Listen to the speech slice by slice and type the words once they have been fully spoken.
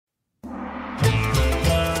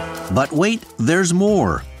But wait, there's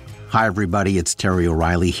more. Hi, everybody. It's Terry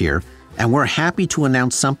O'Reilly here, and we're happy to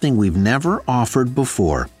announce something we've never offered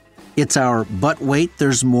before. It's our But Wait,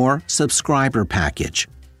 There's More subscriber package.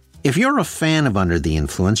 If you're a fan of Under the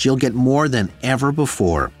Influence, you'll get more than ever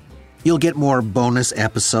before. You'll get more bonus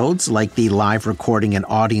episodes like the live recording and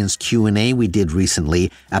audience Q&A we did recently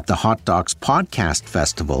at the Hot Docs Podcast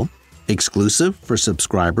Festival, exclusive for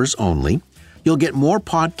subscribers only. You'll get more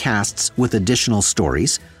podcasts with additional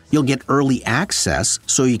stories. You'll get early access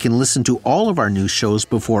so you can listen to all of our new shows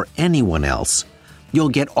before anyone else. You'll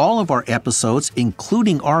get all of our episodes,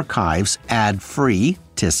 including archives, ad-free.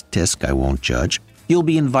 Tisk, tisk, I won't judge. You'll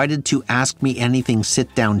be invited to Ask Me Anything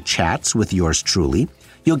sit-down chats with yours truly.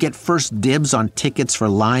 You'll get first dibs on tickets for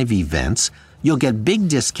live events. You'll get big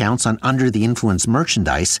discounts on Under the Influence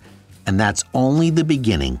merchandise. And that's only the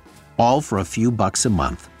beginning, all for a few bucks a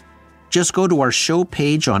month. Just go to our show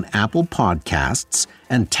page on Apple Podcasts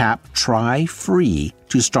and tap Try Free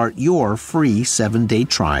to start your free 7-day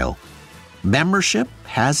trial. Membership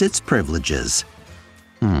has its privileges.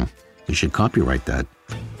 You should copyright that.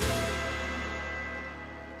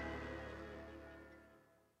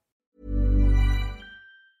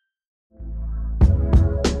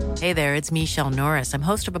 Hey there, it's Michelle Norris. I'm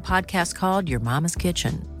host of a podcast called Your Mama's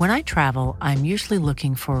Kitchen. When I travel, I'm usually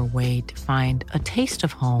looking for a way to find a taste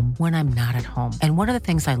of home when I'm not at home. And one of the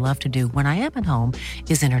things I love to do when I am at home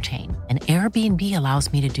is entertain. And Airbnb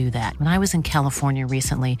allows me to do that. When I was in California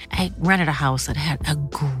recently, I rented a house that had a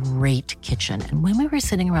great kitchen. And when we were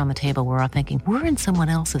sitting around the table, we're all thinking, we're in someone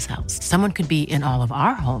else's house. Someone could be in all of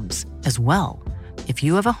our homes as well. If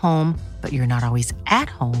you have a home, but you're not always at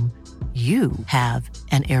home, you have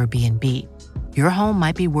an Airbnb. Your home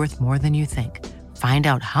might be worth more than you think. Find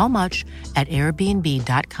out how much at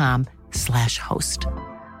airbnb.com/host.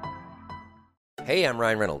 Hey, I'm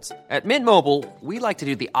Ryan Reynolds. At Mint Mobile, we like to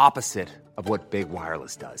do the opposite of what Big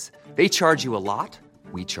Wireless does. They charge you a lot,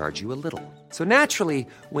 we charge you a little. So naturally,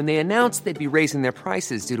 when they announced they'd be raising their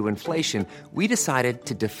prices due to inflation, we decided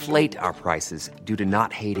to deflate our prices due to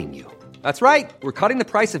not hating you. That's right. We're cutting the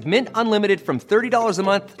price of Mint Unlimited from $30 a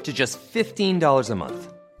month to just $15 a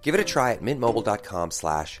month. Give it a try at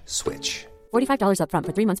mintmobile.com/switch. $45 up front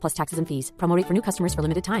for 3 months plus taxes and fees. Promo rate for new customers for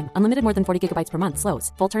limited time. Unlimited more than 40 gigabytes per month.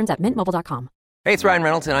 Slows full terms at mintmobile.com. Hey, it's Ryan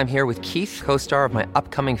Reynolds, and I'm here with Keith, co-star of my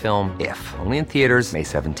upcoming film, If, only in theaters May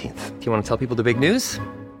 17th. Do you want to tell people the big news?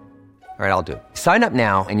 All right, I'll do it. Sign up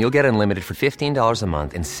now and you'll get unlimited for $15 a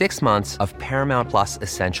month and 6 months of Paramount Plus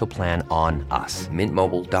Essential Plan on us.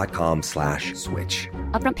 mintmobile.com/switch.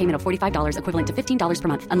 Upfront payment of $45 equivalent to $15 per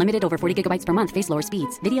month. Unlimited over 40 gigabytes per month. Face lower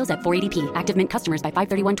speeds. Videos at 480p. Active Mint customers by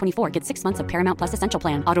 531.24 get 6 months of Paramount Plus Essential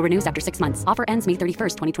Plan. Auto renews after 6 months. Offer ends May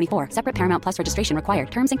 31st, 2024. Separate Paramount Plus registration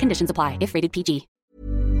required. Terms and conditions apply if rated PG.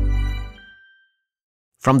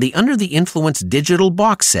 From the Under the Influence digital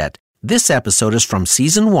box set, this episode is from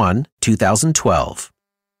Season 1, 2012.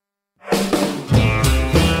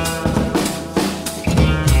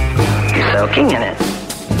 You're soaking in it.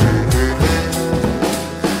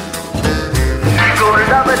 Gonna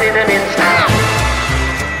love it in an instant.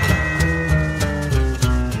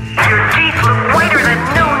 Your teeth look whiter than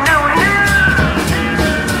no.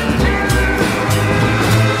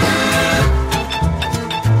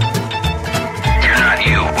 You're not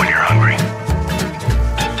you when you're hungry.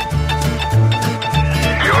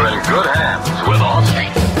 You're in good hands with Austin.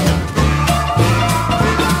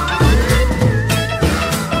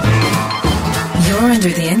 You're Under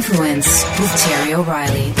the Influence with Terry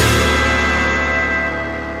O'Reilly.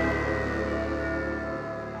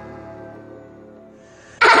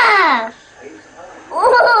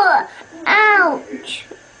 Ouch!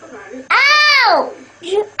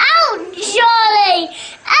 Ouch! Ouch, Charlie!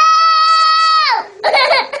 Ow!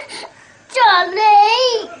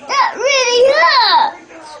 Charlie, that really hurts!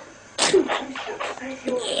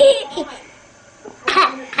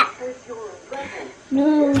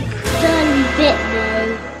 No, Charlie bit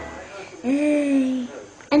me.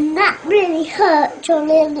 And that really hurt,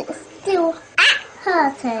 Charlie, and it's still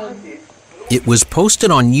hurting. It was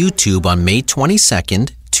posted on YouTube on May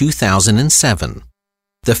 22nd, 2007.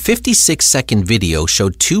 The 56-second video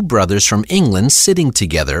showed two brothers from England sitting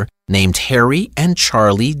together named Harry and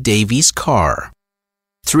Charlie Davies Carr.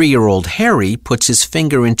 3-year-old Harry puts his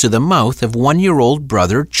finger into the mouth of 1-year-old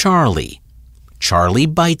brother Charlie. Charlie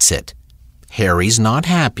bites it. Harry's not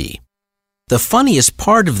happy. The funniest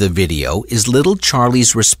part of the video is little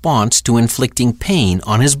Charlie's response to inflicting pain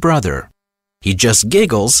on his brother. He just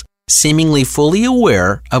giggles, seemingly fully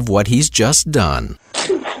aware of what he's just done.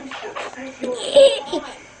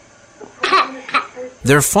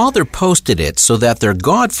 Their father posted it so that their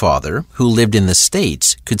godfather, who lived in the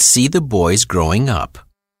States, could see the boys growing up.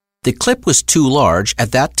 The clip was too large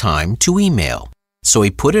at that time to email, so he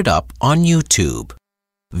put it up on YouTube.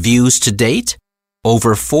 Views to date?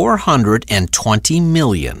 Over 420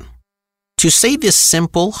 million. To say this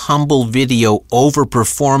simple, humble video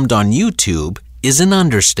overperformed on YouTube is an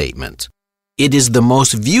understatement. It is the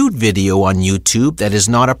most viewed video on YouTube that is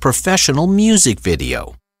not a professional music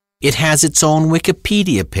video. It has its own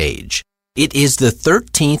Wikipedia page. It is the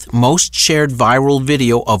 13th most shared viral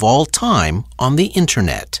video of all time on the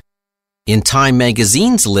internet. In Time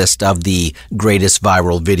magazine's list of the greatest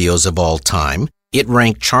viral videos of all time, it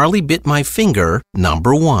ranked Charlie Bit My Finger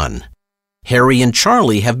number 1. Harry and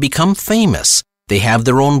Charlie have become famous. They have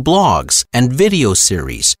their own blogs and video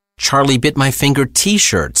series, Charlie Bit My Finger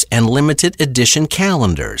t-shirts, and limited edition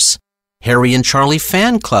calendars. Harry and Charlie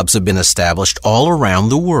fan clubs have been established all around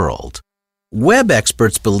the world. Web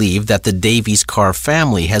experts believe that the Davies Carr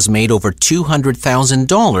family has made over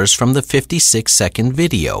 $200,000 from the 56-second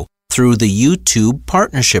video through the YouTube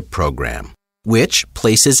Partnership Program, which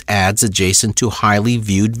places ads adjacent to highly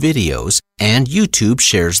viewed videos, and YouTube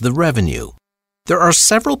shares the revenue. There are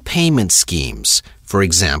several payment schemes. For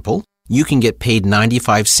example, you can get paid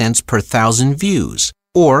 95 cents per 1,000 views,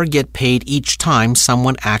 or get paid each time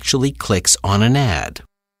someone actually clicks on an ad.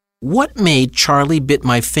 What made Charlie Bit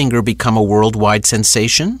My Finger become a worldwide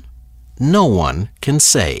sensation? No one can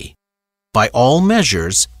say. By all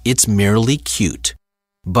measures, it's merely cute.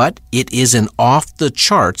 But it is an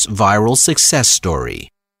off-the-charts viral success story.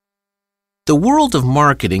 The world of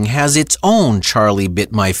marketing has its own Charlie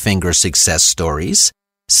Bit My Finger success stories.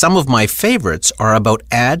 Some of my favorites are about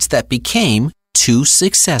ads that became too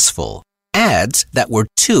successful, ads that were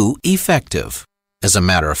too effective. As a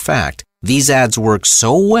matter of fact, these ads worked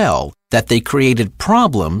so well that they created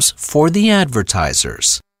problems for the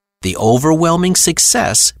advertisers. The overwhelming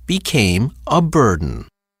success became a burden.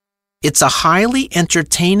 It's a highly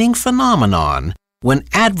entertaining phenomenon when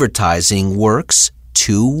advertising works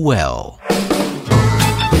too well.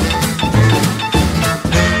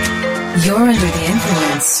 You're under the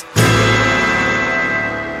influence.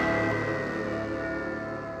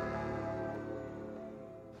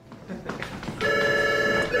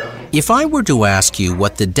 If I were to ask you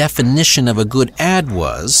what the definition of a good ad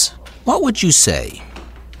was, what would you say?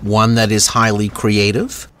 One that is highly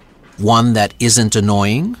creative? One that isn't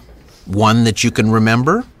annoying? One that you can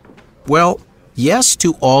remember? Well, yes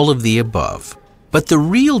to all of the above. But the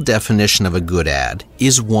real definition of a good ad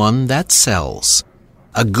is one that sells.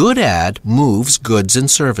 A good ad moves goods and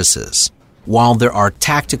services. While there are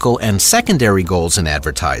tactical and secondary goals in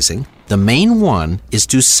advertising, the main one is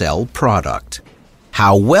to sell product.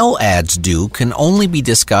 How well ads do can only be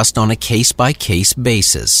discussed on a case-by-case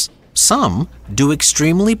basis. Some do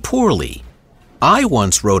extremely poorly. I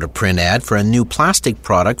once wrote a print ad for a new plastic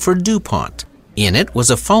product for DuPont. In it was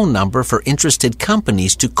a phone number for interested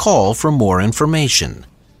companies to call for more information.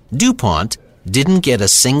 DuPont didn't get a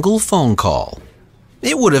single phone call.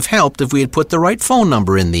 It would have helped if we had put the right phone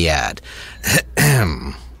number in the ad.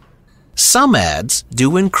 Some ads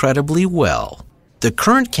do incredibly well. The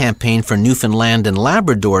current campaign for Newfoundland and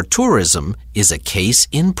Labrador tourism is a case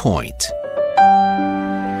in point.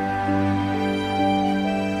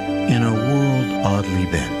 In a world oddly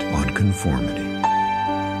bent on conformity,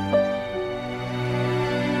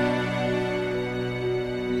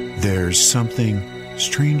 there's something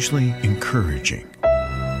strangely encouraging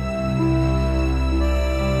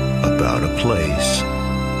about a place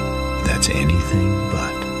that's anything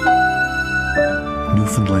but.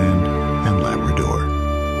 Newfoundland and Labrador.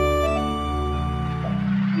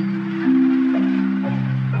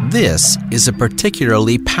 This is a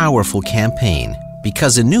particularly powerful campaign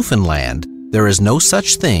because in Newfoundland, there is no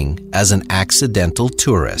such thing as an accidental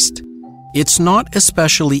tourist. It's not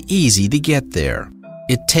especially easy to get there.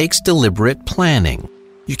 It takes deliberate planning.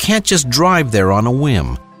 You can't just drive there on a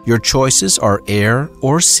whim. Your choices are air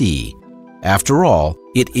or sea. After all,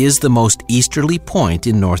 it is the most easterly point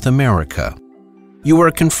in North America. You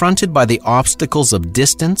are confronted by the obstacles of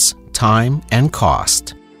distance, time, and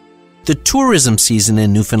cost. The tourism season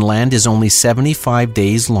in Newfoundland is only 75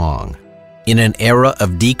 days long. In an era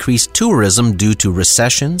of decreased tourism due to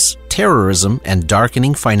recessions, terrorism, and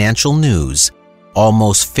darkening financial news,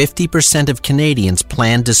 almost 50% of Canadians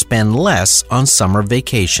plan to spend less on summer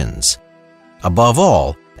vacations. Above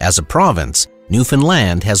all, as a province,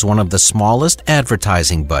 Newfoundland has one of the smallest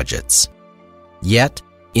advertising budgets. Yet,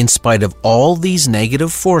 in spite of all these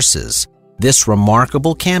negative forces, this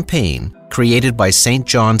remarkable campaign, created by St.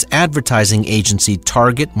 John's advertising agency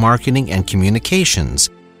Target Marketing and Communications,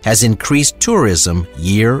 has increased tourism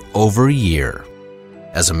year over year.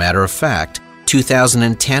 As a matter of fact,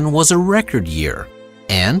 2010 was a record year,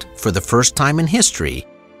 and for the first time in history,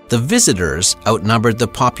 the visitors outnumbered the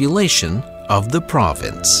population of the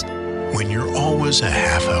province. When you're always a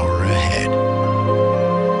half hour ahead,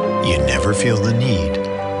 you never feel the need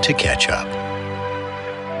to catch up.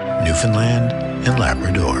 Newfoundland and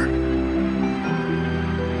Labrador.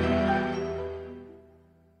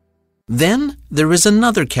 Then there is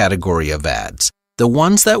another category of ads, the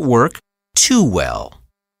ones that work too well.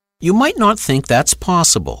 You might not think that's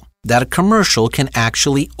possible, that a commercial can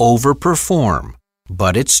actually overperform,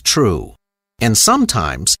 but it's true. And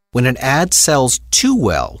sometimes, when an ad sells too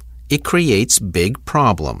well, it creates big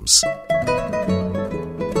problems.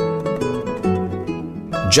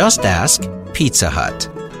 Just ask Pizza Hut.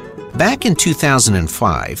 Back in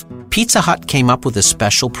 2005, Pizza Hut came up with a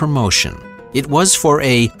special promotion. It was for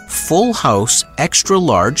a full house extra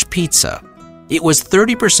large pizza. It was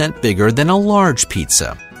 30% bigger than a large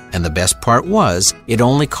pizza. And the best part was, it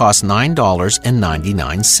only cost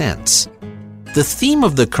 $9.99. The theme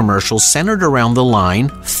of the commercial centered around the line,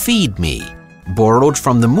 "Feed Me," borrowed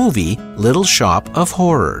from the movie Little Shop of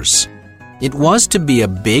Horrors. It was to be a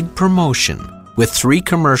big promotion, with 3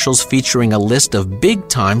 commercials featuring a list of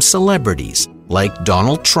big-time celebrities like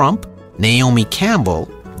Donald Trump, Naomi Campbell,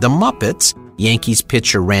 the Muppets, Yankees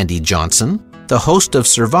pitcher Randy Johnson, the host of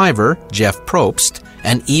Survivor, Jeff Probst,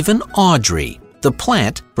 and even Audrey, the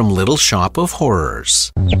plant from Little Shop of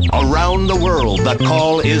Horrors. Around the world, the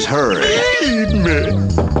call is heard. Feed me!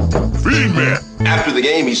 Feed me! After the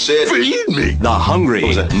game, he said, "Feed me!" The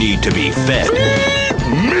hungry need to be fed.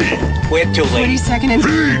 Feed me! Wait till late. 22nd and...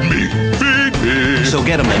 Feed me! Feed me! So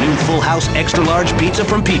get them the new Full House Extra Large Pizza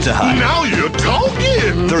from Pizza Hut. Now you're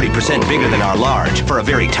talking! 30% bigger than our large for a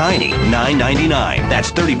very tiny $9.99.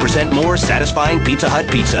 That's 30% more satisfying Pizza Hut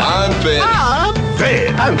pizza. I'm fed. I'm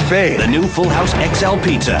fed. I'm fed. The new Full House XL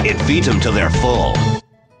Pizza. It feeds them till they're full.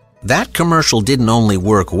 That commercial didn't only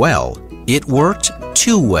work well, it worked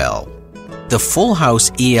too well. The Full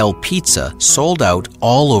House EL Pizza sold out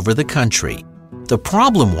all over the country. The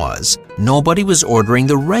problem was, nobody was ordering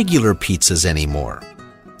the regular pizzas anymore.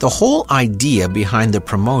 The whole idea behind the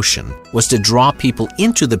promotion was to draw people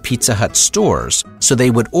into the Pizza Hut stores so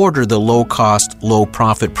they would order the low-cost,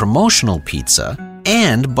 low-profit promotional pizza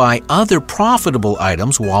and buy other profitable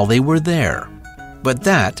items while they were there. But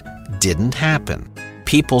that didn't happen.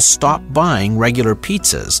 People stopped buying regular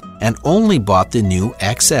pizzas and only bought the new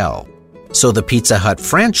XL. So the Pizza Hut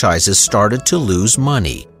franchises started to lose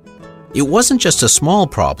money. It wasn't just a small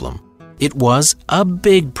problem, it was a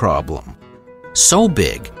big problem. So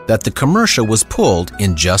big that the commercial was pulled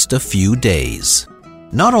in just a few days.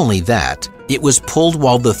 Not only that, it was pulled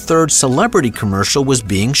while the third celebrity commercial was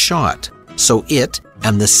being shot. So it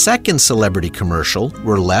and the second celebrity commercial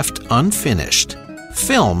were left unfinished,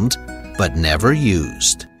 filmed, but never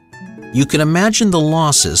used. You can imagine the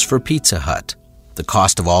losses for Pizza Hut. The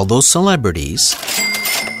cost of all those celebrities,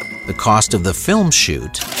 the cost of the film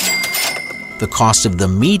shoot, the cost of the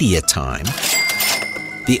media time,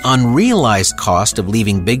 the unrealized cost of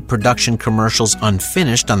leaving big production commercials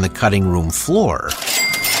unfinished on the cutting room floor,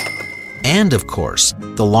 and of course,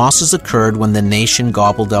 the losses occurred when the nation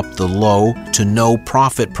gobbled up the low to no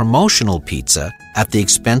profit promotional pizza at the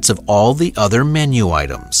expense of all the other menu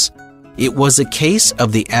items. It was a case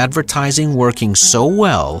of the advertising working so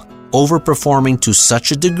well, overperforming to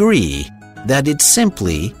such a degree, that it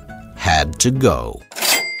simply had to go.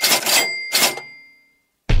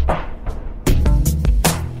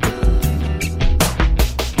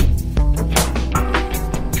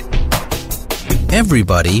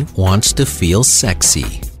 Everybody wants to feel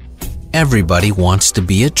sexy. Everybody wants to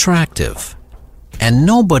be attractive. And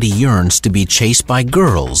nobody yearns to be chased by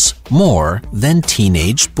girls more than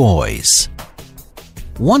teenage boys.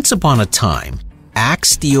 Once upon a time,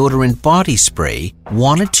 Axe deodorant body spray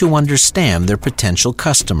wanted to understand their potential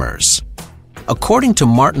customers. According to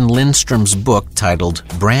Martin Lindstrom's book titled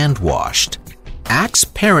Brand Washed, Axe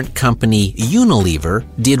parent company Unilever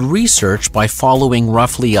did research by following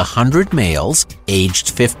roughly 100 males aged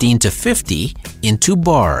 15 to 50 into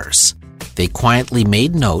bars. They quietly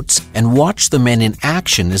made notes and watched the men in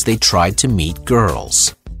action as they tried to meet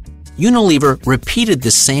girls. Unilever repeated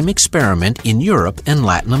the same experiment in Europe and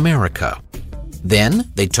Latin America.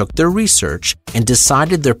 Then they took their research and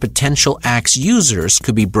decided their potential Axe users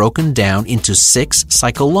could be broken down into 6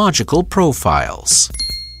 psychological profiles.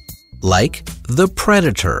 Like the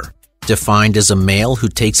predator, defined as a male who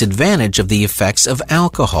takes advantage of the effects of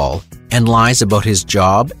alcohol and lies about his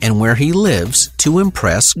job and where he lives to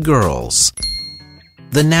impress girls.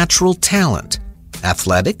 The natural talent,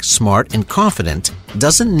 Athletic, smart, and confident,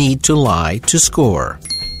 doesn't need to lie to score.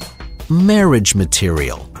 Marriage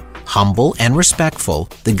material. Humble and respectful,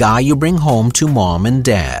 the guy you bring home to mom and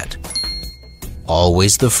dad.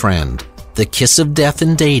 Always the friend, the kiss of death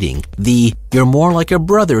in dating, the you're more like a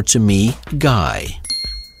brother to me guy.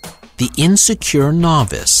 The insecure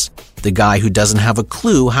novice, the guy who doesn't have a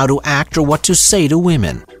clue how to act or what to say to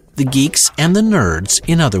women, the geeks and the nerds,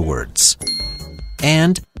 in other words.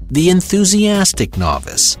 And the enthusiastic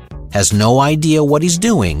novice, has no idea what he's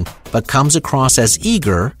doing, but comes across as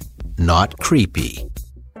eager, not creepy.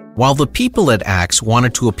 While the people at Axe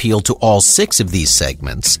wanted to appeal to all 6 of these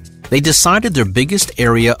segments, they decided their biggest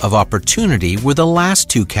area of opportunity were the last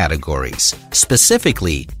 2 categories,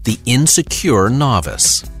 specifically the insecure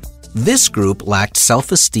novice. This group lacked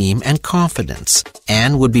self-esteem and confidence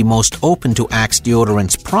and would be most open to Axe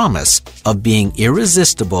deodorant's promise of being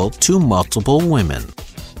irresistible to multiple women.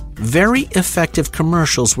 Very effective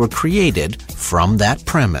commercials were created from that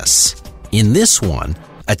premise. In this one,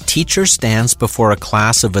 a teacher stands before a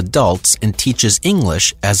class of adults and teaches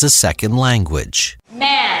English as a second language.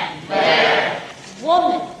 Man. Bear.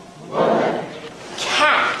 Woman.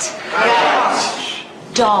 Cat.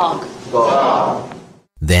 Dog.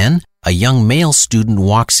 Then, a young male student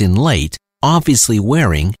walks in late, obviously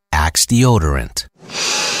wearing Axe deodorant.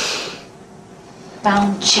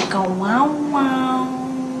 Bow chicka wow wow.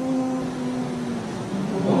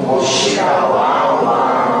 Chicka wow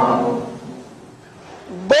wow.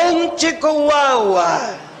 Bon chicka wow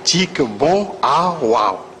wow. Chicka bon ah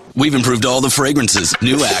wow. We've improved all the fragrances.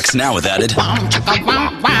 New Axe now with added.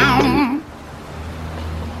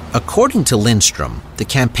 According to Lindstrom, the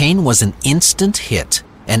campaign was an instant hit,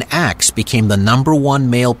 and Axe became the #1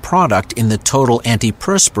 male product in the total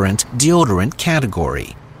antiperspirant deodorant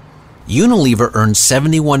category. Unilever earned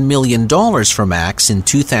 $71 million from Axe in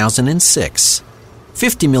 2006,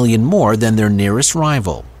 $50 million more than their nearest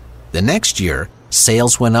rival. The next year,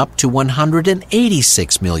 sales went up to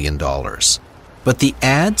 $186 million. But the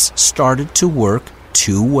ads started to work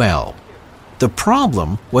too well. The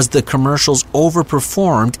problem was the commercials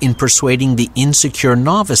overperformed in persuading the insecure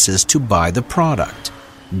novices to buy the product.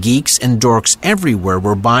 Geeks and dorks everywhere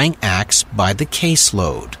were buying Axe by the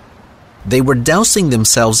caseload. They were dousing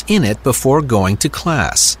themselves in it before going to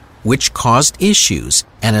class, which caused issues,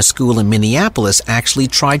 and a school in Minneapolis actually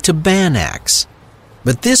tried to ban Axe.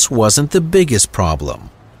 But this wasn't the biggest problem.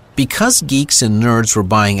 Because geeks and nerds were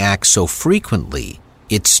buying Axe so frequently,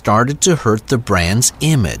 it started to hurt the brand's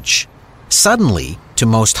image. Suddenly, to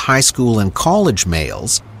most high school and college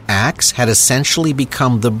males, Axe had essentially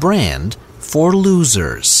become the brand for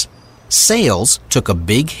losers. Sales took a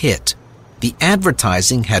big hit. The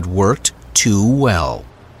advertising had worked too well.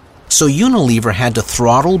 So Unilever had to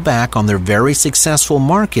throttle back on their very successful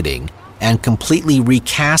marketing and completely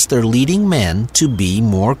recast their leading men to be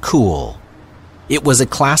more cool. It was a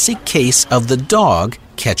classic case of the dog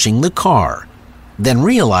catching the car, then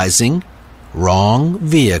realizing, wrong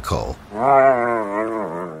vehicle.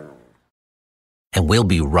 And we'll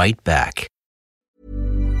be right back.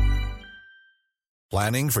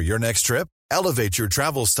 Planning for your next trip? Elevate your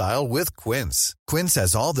travel style with Quince. Quince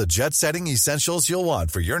has all the jet-setting essentials you'll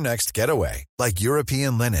want for your next getaway, like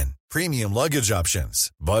European linen, premium luggage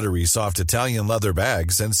options, buttery soft Italian leather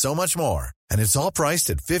bags, and so much more. And it's all priced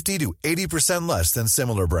at 50 to 80% less than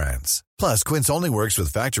similar brands. Plus, Quince only works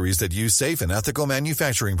with factories that use safe and ethical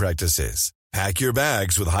manufacturing practices. Pack your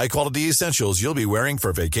bags with high-quality essentials you'll be wearing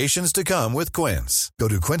for vacations to come with Quince. Go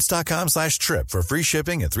to quince.com/trip for free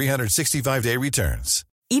shipping and 365-day returns.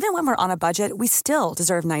 Even when we're on a budget, we still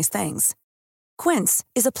deserve nice things. Quince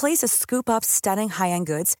is a place to scoop up stunning high-end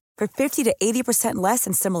goods for 50 to 80% less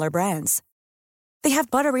than similar brands. They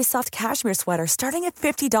have buttery soft cashmere sweaters starting at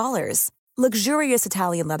 $50, luxurious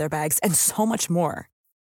Italian leather bags, and so much more.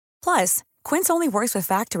 Plus, Quince only works with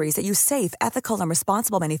factories that use safe, ethical, and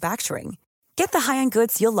responsible manufacturing. Get the high-end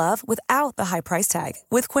goods you'll love without the high price tag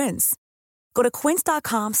with Quince. Go to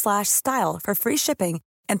quince.com/style for free shipping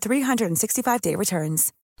and 365-day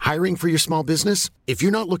returns. Hiring for your small business? If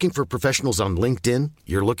you're not looking for professionals on LinkedIn,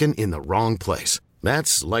 you're looking in the wrong place.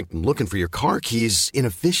 That's like looking for your car keys in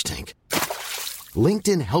a fish tank.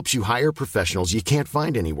 LinkedIn helps you hire professionals you can't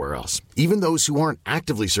find anywhere else, even those who aren't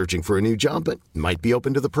actively searching for a new job but might be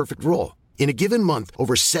open to the perfect role. In a given month,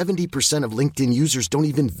 over 70% of LinkedIn users don't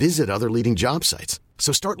even visit other leading job sites.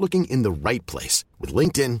 So start looking in the right place. With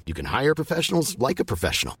LinkedIn, you can hire professionals like a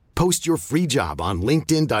professional. Post your free job on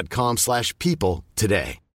linkedin.com/people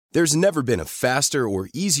today. There's never been a faster or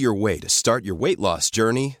easier way to start your weight loss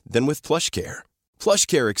journey than with PlushCare.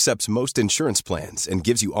 PlushCare accepts most insurance plans and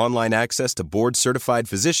gives you online access to board-certified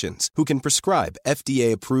physicians who can prescribe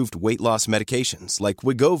FDA-approved weight loss medications like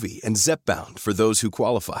Wegovy and Zepbound for those who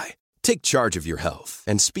qualify. Take charge of your health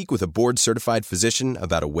and speak with a board-certified physician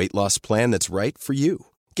about a weight loss plan that's right for you.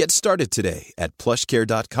 Get started today at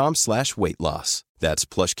plushcare.com/weight-loss. That's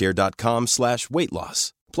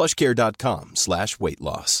plushcare.com/weight-loss.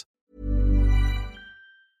 plushcare.com/weight-loss.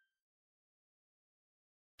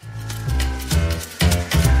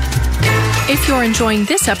 If you're enjoying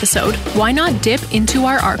this episode, why not dip into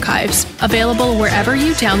our archives, available wherever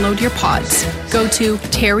you download your pods. Go to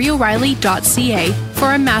terryoreilly.ca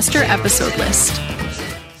for a master episode list.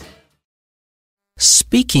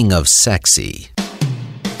 Speaking of sexy,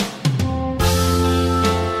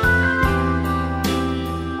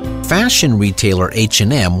 fashion retailer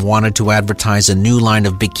H&M wanted to advertise a new line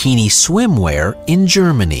of bikini swimwear in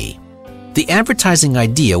Germany. The advertising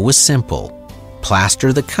idea was simple.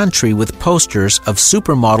 Plaster the country with posters of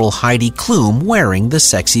supermodel Heidi Klum wearing the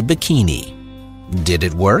sexy bikini. Did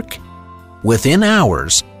it work? Within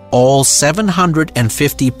hours, all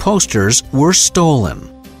 750 posters were stolen.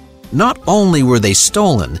 Not only were they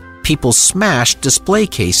stolen, people smashed display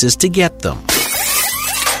cases to get them.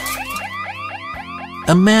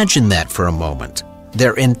 Imagine that for a moment.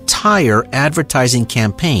 Their entire advertising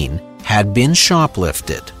campaign had been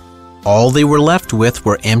shoplifted. All they were left with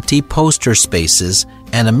were empty poster spaces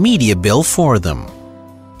and a media bill for them.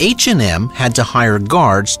 H&M had to hire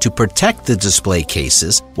guards to protect the display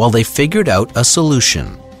cases while they figured out a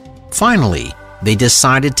solution. Finally, they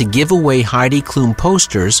decided to give away Heidi Klum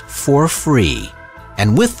posters for free.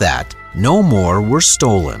 And with that, no more were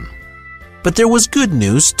stolen. But there was good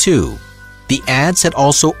news too. The ads had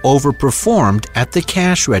also overperformed at the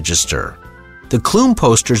cash register. The Klum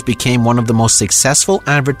posters became one of the most successful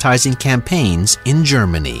advertising campaigns in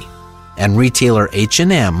Germany, and retailer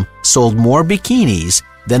H&M sold more bikinis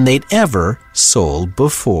than they'd ever sold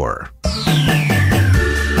before.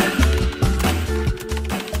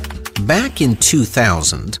 Back in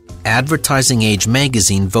 2000, Advertising Age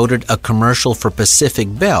magazine voted a commercial for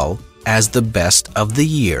Pacific Bell as the best of the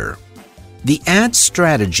year. The ad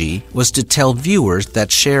strategy was to tell viewers that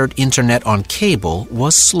shared internet on cable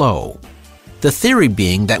was slow. The theory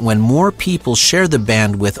being that when more people share the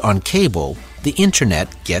bandwidth on cable, the internet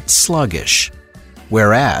gets sluggish.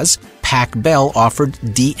 Whereas Pac Bell offered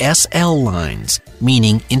DSL lines,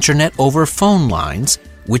 meaning internet over phone lines,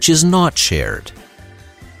 which is not shared.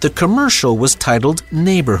 The commercial was titled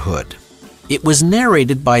Neighborhood. It was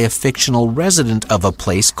narrated by a fictional resident of a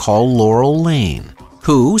place called Laurel Lane,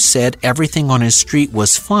 who said everything on his street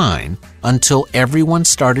was fine until everyone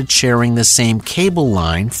started sharing the same cable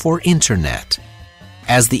line for internet.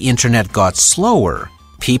 As the internet got slower,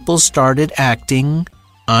 people started acting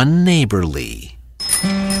unneighborly.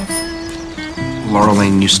 Laurel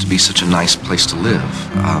Lane used to be such a nice place to live.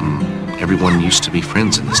 Everyone used to be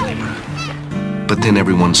friends in this neighborhood. But then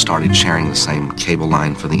everyone started sharing the same cable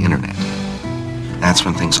line for the internet. That's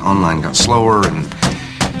when things online got slower and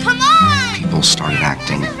people started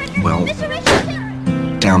acting, well,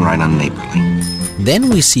 downright unneighborly. Then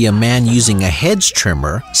we see a man using a hedge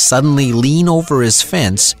trimmer suddenly lean over his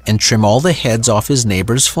fence and trim all the heads off his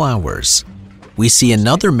neighbor's flowers. We see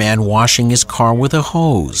another man washing his car with a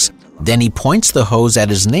hose. Then he points the hose at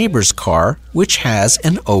his neighbor's car, which has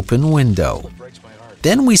an open window.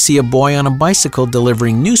 Then we see a boy on a bicycle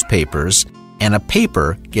delivering newspapers, and a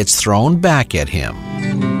paper gets thrown back at him.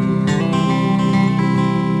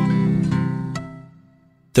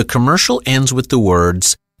 The commercial ends with the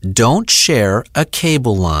words, "Don't share a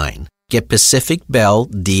cable line. Get Pacific Bell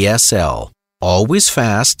DSL. Always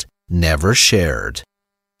fast, never shared."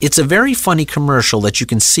 It's a very funny commercial that you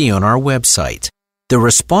can see on our website. The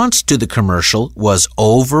response to the commercial was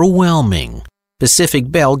overwhelming. Pacific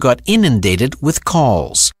Bell got inundated with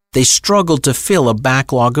calls. They struggled to fill a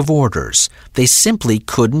backlog of orders. They simply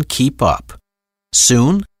couldn't keep up.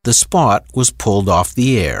 Soon, the spot was pulled off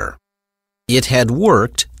the air. It had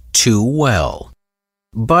worked too well.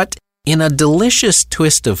 But in a delicious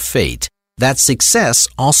twist of fate, that success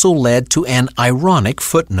also led to an ironic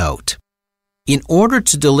footnote. In order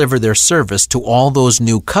to deliver their service to all those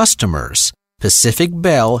new customers, Pacific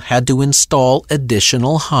Bell had to install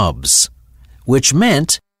additional hubs, which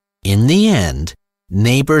meant, in the end,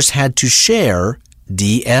 neighbors had to share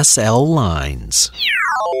DSL lines.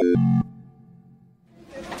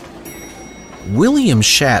 William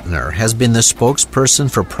Shatner has been the spokesperson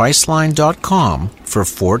for Priceline.com for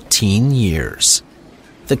 14 years.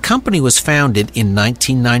 The company was founded in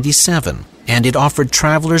 1997 and it offered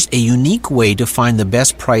travelers a unique way to find the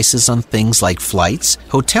best prices on things like flights,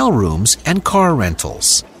 hotel rooms, and car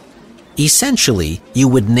rentals. Essentially, you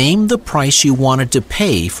would name the price you wanted to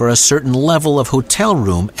pay for a certain level of hotel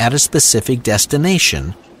room at a specific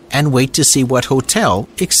destination and wait to see what hotel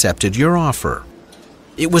accepted your offer.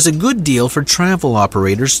 It was a good deal for travel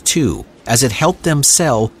operators too, as it helped them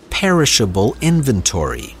sell perishable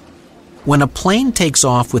inventory. When a plane takes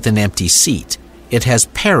off with an empty seat, it has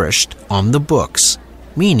perished on the books,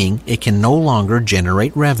 meaning it can no longer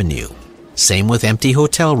generate revenue. Same with empty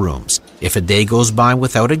hotel rooms. If a day goes by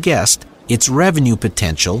without a guest, its revenue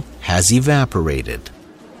potential has evaporated.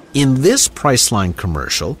 In this Priceline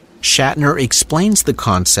commercial, Shatner explains the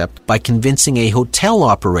concept by convincing a hotel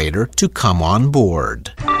operator to come on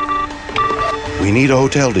board. We need a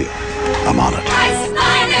hotel deal. I'm on it.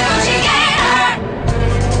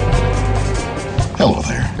 Hello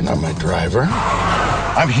there. You're not my driver.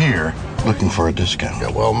 I'm here looking for a discount.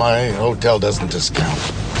 Yeah, well, my hotel doesn't discount.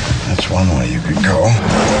 That's one way you could go.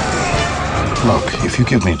 Look, if you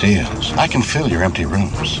give me deals, I can fill your empty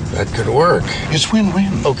rooms. That could work. It's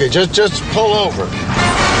win-win. Okay, just pull over.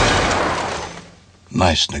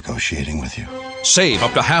 Nice negotiating with you. Save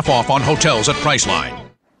up to half off on hotels at Priceline.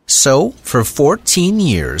 So, for 14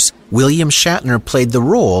 years, William Shatner played the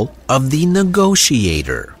role of the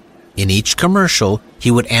negotiator. In each commercial,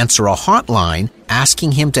 he would answer a hotline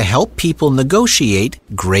asking him to help people negotiate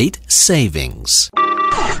great savings.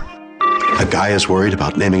 A guy is worried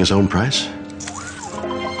about naming his own price?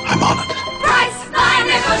 I'm on it. Priceline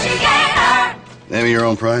Negotiator! Naming your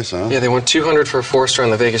own price, huh? Yeah, they want $200 for a 4-star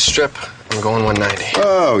on the Vegas Strip. I'm going $190.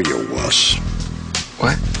 Oh, you wuss.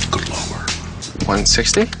 What? Go lower.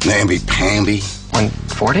 $160? Namby-pamby.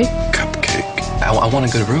 $140? Cupcake. I want a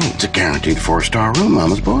good room. It's a guaranteed 4-star room,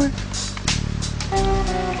 mama's boy.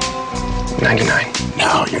 $99.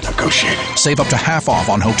 Now you're negotiating. Save up to half off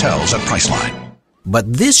on hotels at Priceline.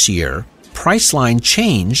 But this year, Priceline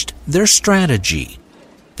changed their strategy.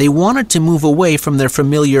 They wanted to move away from their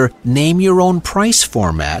familiar name-your-own-price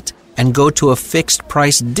format and go to a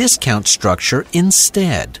fixed-price discount structure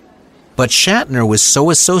instead. But Shatner was so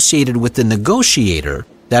associated with the negotiator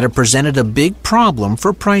that it presented a big problem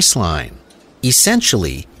for Priceline.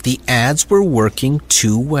 Essentially, the ads were working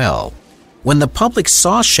too well. When the public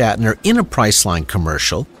saw Shatner in a Priceline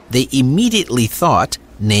commercial, they immediately thought,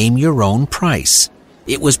 name your own price.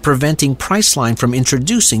 It was preventing Priceline from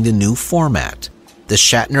introducing the new format. The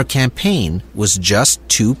Shatner campaign was just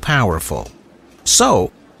too powerful.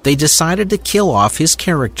 So, they decided to kill off his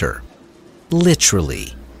character.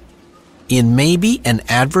 Literally. In maybe an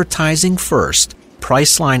advertising first,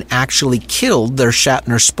 Priceline actually killed their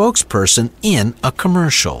Shatner spokesperson in a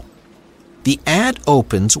commercial. The ad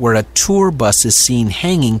opens where a tour bus is seen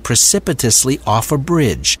hanging precipitously off a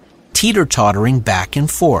bridge, teeter-tottering back and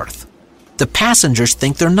forth. The passengers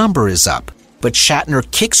think their number is up, but Shatner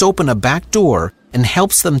kicks open a back door and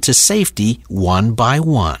helps them to safety one by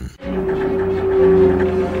one.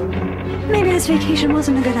 Maybe this vacation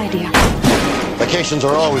wasn't a good idea. Vacations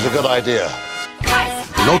are always a good idea.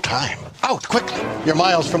 No time. Out, quickly. You're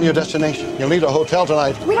miles from your destination. You'll need a hotel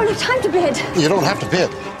tonight. We don't have time to bid. You don't have to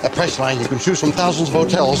bid. At Priceline, you can choose from thousands of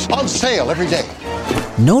hotels on sale every day.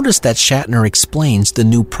 Notice that Shatner explains the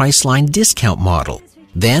new Priceline discount model.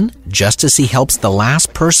 Then, just as he helps the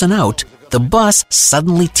last person out, the bus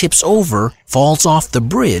suddenly tips over, falls off the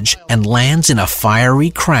bridge, and lands in a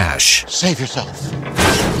fiery crash. Save yourself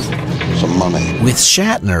some money. With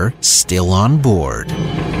Shatner still on board.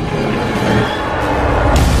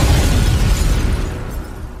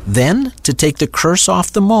 Then, to take the curse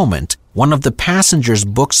off the moment, one of the passengers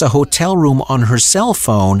books a hotel room on her cell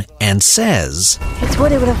phone and says, "It's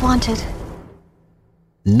what I would have wanted."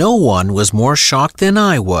 No one was more shocked than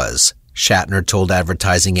I was, Shatner told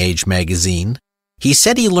Advertising Age magazine. He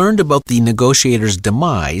said he learned about the negotiator's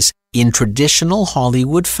demise in traditional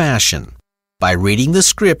Hollywood fashion, by reading the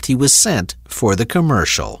script he was sent for the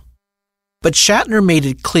commercial. But Shatner made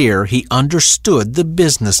it clear he understood the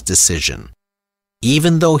business decision.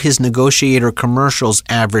 Even though his negotiator commercials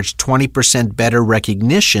averaged 20% better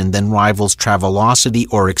recognition than rivals Travelocity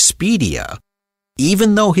or Expedia,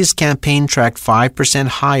 even though his campaign tracked 5%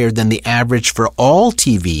 higher than the average for all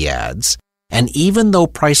TV ads, and even though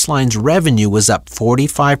Priceline's revenue was up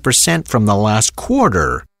 45% from the last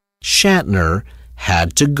quarter, Shatner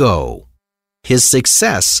had to go. His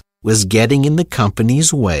success was getting in the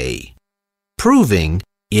company's way, proving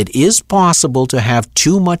it is possible to have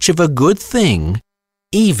too much of a good thing,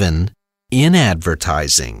 even in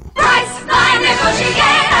advertising. Priceline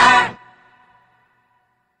Negotiator!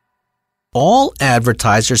 All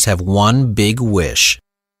advertisers have one big wish: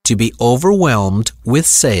 to be overwhelmed with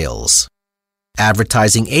sales.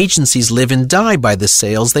 Advertising agencies live and die by the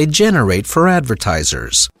sales they generate for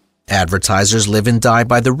advertisers. Advertisers live and die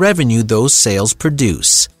by the revenue those sales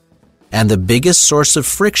produce. And the biggest source of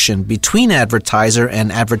friction between advertiser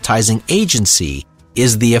and advertising agency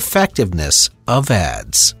is the effectiveness of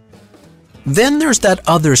ads. Then there's that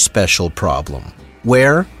other special problem,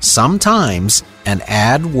 where sometimes an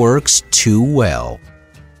ad works too well.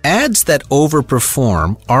 Ads that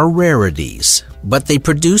overperform are rarities, but they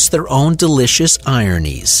produce their own delicious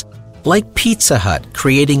ironies, like Pizza Hut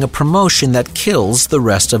creating a promotion that kills the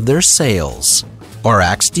rest of their sales, or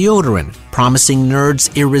Axe deodorant promising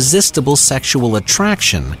nerds irresistible sexual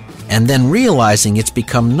attraction and then realizing it's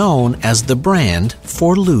become known as the brand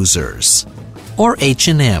for losers, or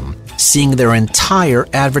H&M seeing their entire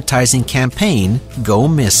advertising campaign go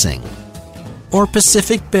missing, or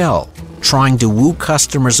Pacific Bell trying to woo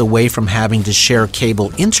customers away from having to share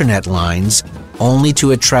cable internet lines only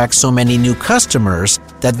to attract so many new customers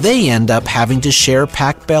that they end up having to share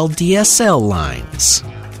Pac-Bell DSL lines.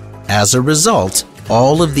 As a result,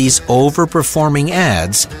 all of these overperforming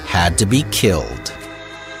ads had to be killed.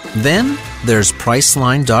 Then there's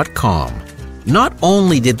Priceline.com. Not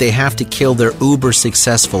only did they have to kill their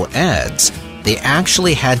uber-successful ads, they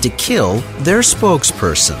actually had to kill their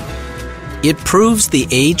spokesperson. It proves the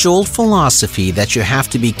age-old philosophy that you have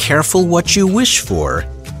to be careful what you wish for,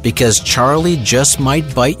 because Charlie just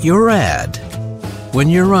might bite your ad when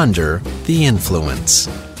you're under the influence.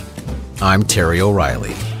 I'm Terry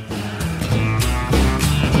O'Reilly.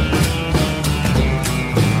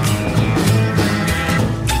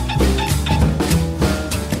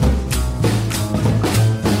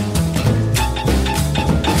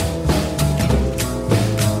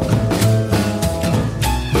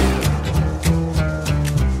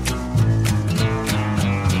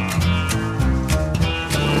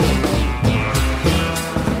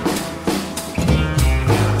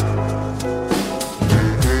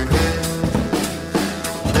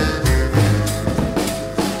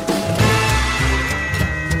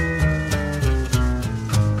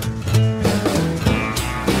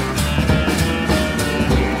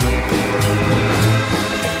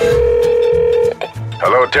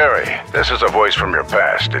 Hello, Terry. This is a voice from your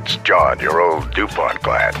past. It's John, your old DuPont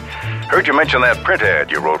client. Heard you mention that print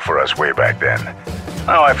ad you wrote for us way back then.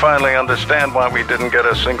 Now I finally understand why we didn't get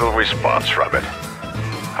a single response from it.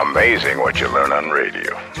 Amazing what you learn on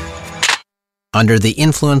radio. Under the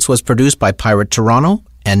Influence was produced by Pirate Toronto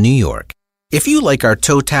and New York. If you like our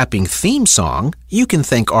toe-tapping theme song, you can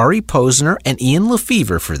thank Ari Posner and Ian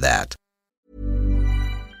Lefevre for that.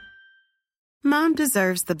 Mom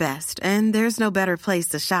deserves the best, and there's no better place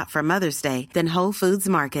to shop for Mother's Day than Whole Foods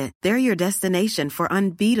Market. They're your destination for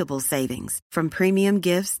unbeatable savings, from premium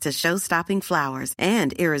gifts to show-stopping flowers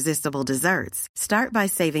and irresistible desserts. Start by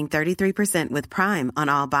saving 33% with Prime on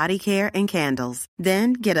all body care and candles.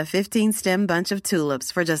 Then get a 15-stem bunch of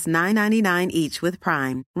tulips for just $9.99 each with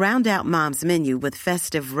Prime. Round out Mom's menu with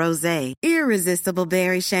festive rosé, irresistible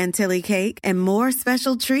berry chantilly cake, and more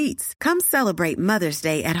special treats. Come celebrate Mother's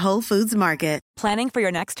Day at Whole Foods Market. Planning for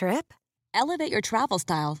your next trip? Elevate your travel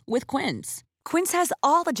style with Quince. Quince has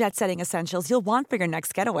all the jet-setting essentials you'll want for your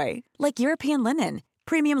next getaway, like European linen,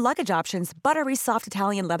 premium luggage options, buttery soft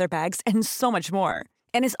Italian leather bags, and so much more.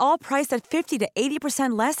 And is all priced at 50 to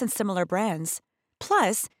 80% less than similar brands.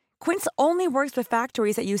 Plus, Quince only works with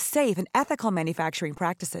factories that use safe and ethical manufacturing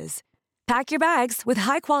practices. Pack your bags with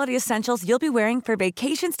high-quality essentials you'll be wearing for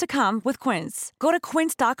vacations to come with Quince. Go to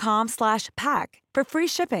quince.com/pack for free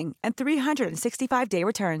shipping and 365-day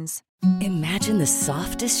returns. Imagine the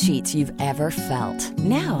softest sheets you've ever felt.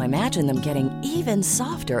 Now imagine them getting even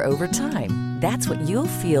softer over time. That's what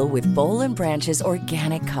you'll feel with Boll & Branch's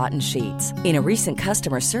organic cotton sheets. In a recent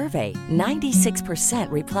customer survey,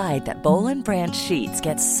 96% replied that Boll & Branch sheets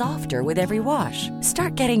get softer with every wash.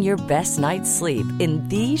 Start getting your best night's sleep in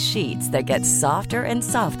these sheets that get softer and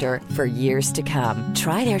softer for years to come.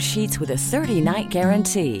 Try their sheets with a 30-night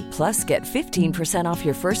guarantee. Plus, get 15% off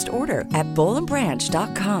your first order at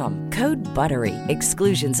bollandbranch.com. Code BUTTERY.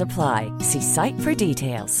 Exclusions apply. See site for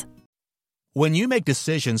details. When you make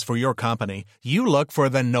decisions for your company, you look for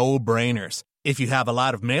the no-brainers. If you have a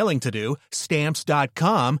lot of mailing to do,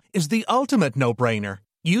 Stamps.com is the ultimate no-brainer.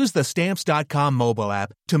 Use the Stamps.com mobile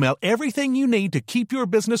app to mail everything you need to keep your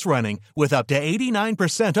business running with up to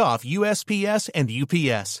 89% off USPS and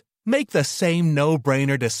UPS. Make the same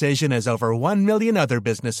no-brainer decision as over 1 million other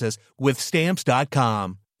businesses with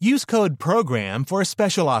Stamps.com. Use code PROGRAM for a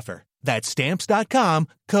special offer. That's Stamps.com,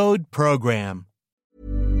 code PROGRAM.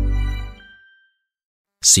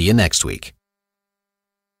 See you next week.